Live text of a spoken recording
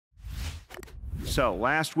So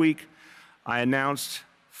last week, I announced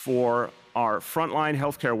for our frontline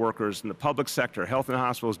healthcare workers in the public sector, health and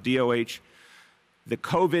hospitals, DOH, the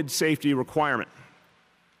COVID safety requirement.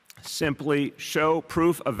 Simply show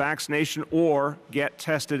proof of vaccination or get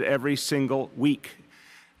tested every single week.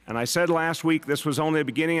 And I said last week this was only the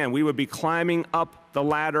beginning and we would be climbing up the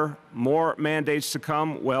ladder, more mandates to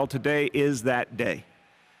come. Well, today is that day.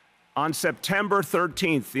 On September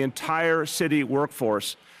 13th, the entire city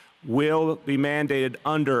workforce will be mandated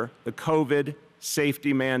under the COVID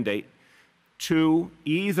safety mandate to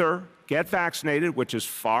either get vaccinated, which is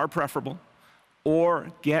far preferable,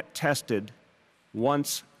 or get tested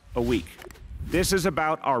once a week. This is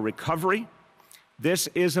about our recovery. This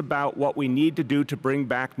is about what we need to do to bring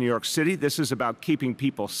back New York City. This is about keeping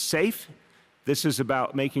people safe. This is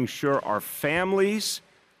about making sure our families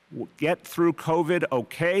get through COVID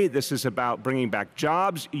okay. This is about bringing back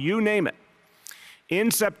jobs, you name it. In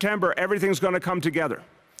September, everything's going to come together.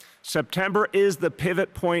 September is the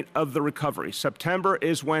pivot point of the recovery. September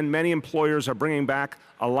is when many employers are bringing back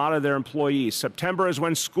a lot of their employees. September is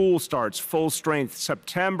when school starts full strength.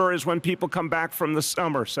 September is when people come back from the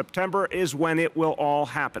summer. September is when it will all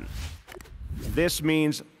happen. This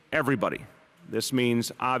means everybody. This means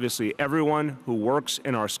obviously everyone who works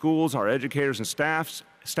in our schools, our educators and staff.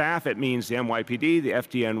 It means the NYPD, the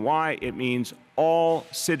FDNY. It means all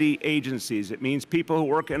city agencies. It means people who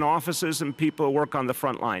work in offices and people who work on the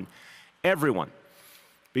front line. Everyone.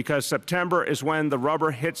 Because September is when the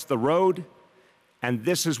rubber hits the road, and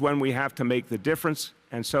this is when we have to make the difference,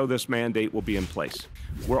 and so this mandate will be in place.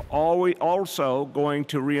 We're also going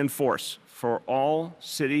to reinforce for all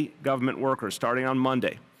city government workers, starting on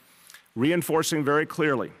Monday, reinforcing very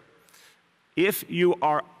clearly, if you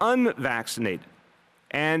are unvaccinated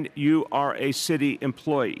and you are a city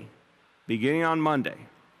employee, beginning on Monday,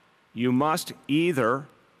 you must either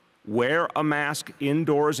wear a mask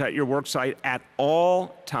indoors at your work site at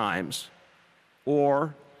all times,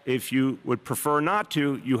 or if you would prefer not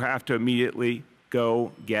to, you have to immediately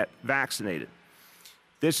go get vaccinated.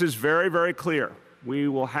 This is very, very clear. We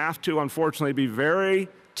will have to, unfortunately, be very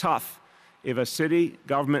tough if a city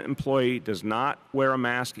government employee does not wear a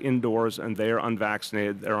mask indoors and they are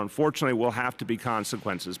unvaccinated. There unfortunately will have to be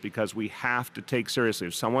consequences because we have to take seriously.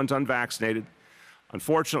 If someone's unvaccinated,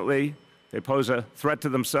 unfortunately, they pose a threat to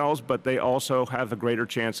themselves, but they also have a greater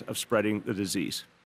chance of spreading the disease.